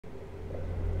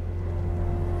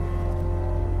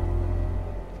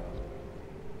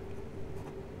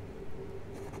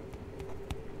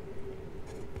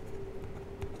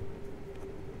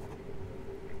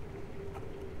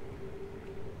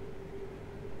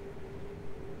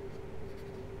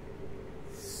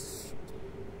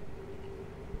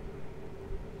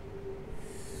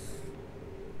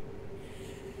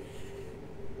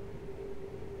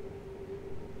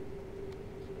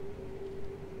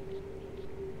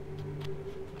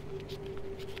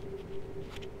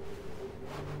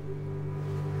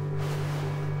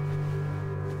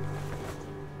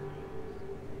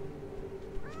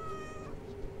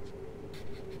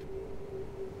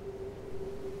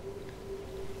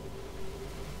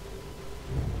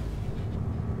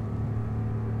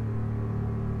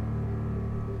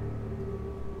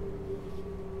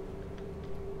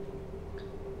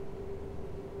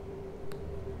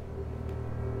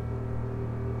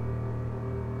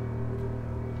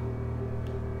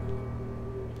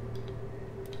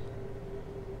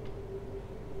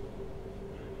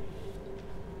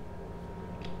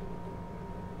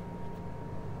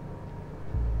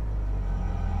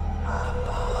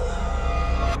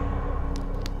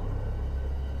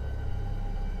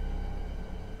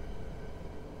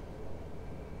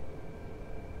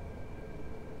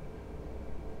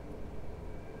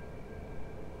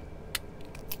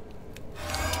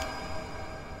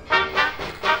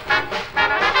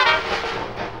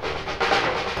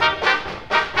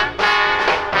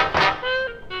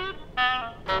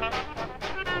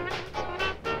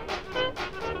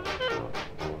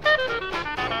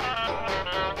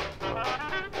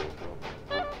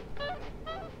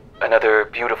Another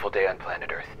beautiful day on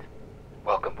planet Earth.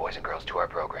 Welcome, boys and girls, to our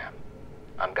program.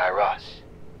 I'm Guy Ross.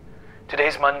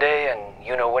 Today's Monday, and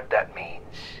you know what that means.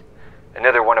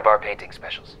 Another one of our painting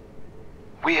specials.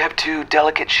 We have 2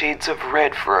 delicate shades of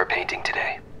red for our painting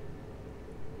today.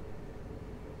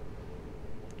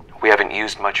 We haven't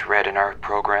used much red in our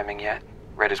programming yet.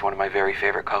 Red is one of my very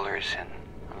favorite colors, and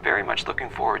I'm very much looking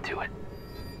forward to it.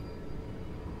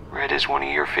 Red is one of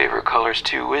your favorite colors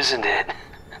too, isn't it?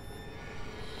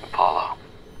 Apollo.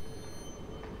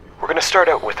 We're gonna start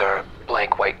out with our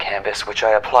blank white canvas, which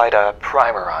I applied a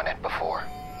primer on it before.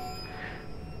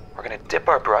 We're gonna dip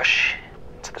our brush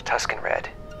into the Tuscan red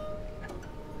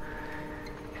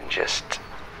and just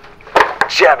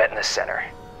jam it in the center.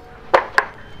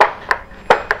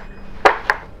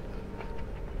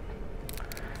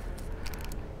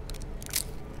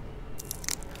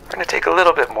 We're gonna take a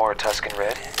little bit more Tuscan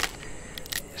red,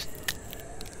 just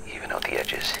even out the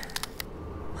edges.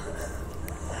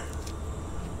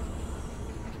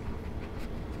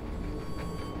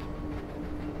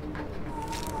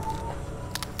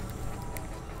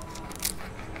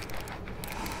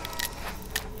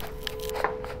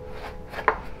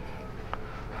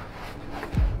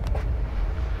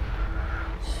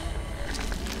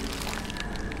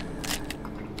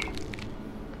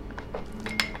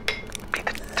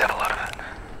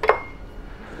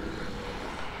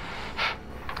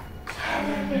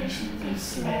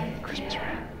 Christmas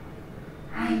ring.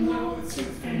 I know it's your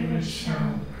favorite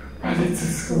show, but it's a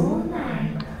school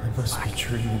night. I must be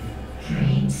dreaming.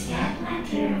 Dreams yet, my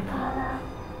dear Apollo.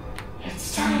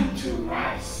 It's time to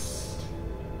rest.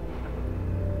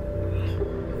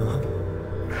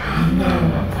 Calm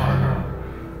down, Apollo.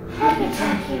 Let me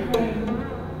take you in.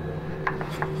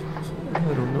 I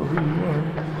don't know who you are.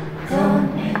 Don't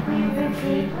make me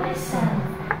repeat myself,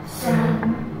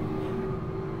 son.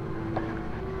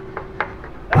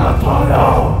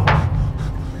 Apollo!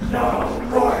 No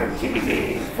more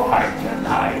TV for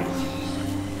tonight.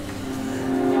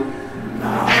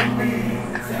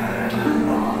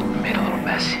 Made a little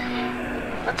mess.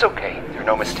 That's okay. There are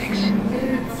no mistakes.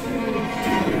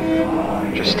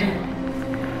 Just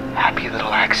happy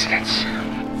little accidents.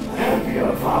 Help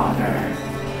your father.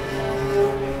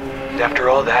 And after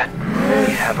all that,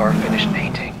 we have our finished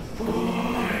painting.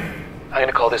 I'm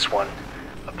gonna call this one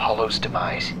Apollo's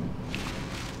Demise.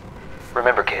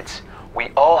 Remember, kids, we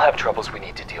all have troubles we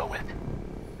need to deal with.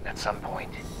 At some point,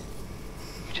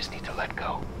 you just need to let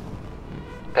go.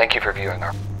 Thank you for viewing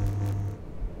our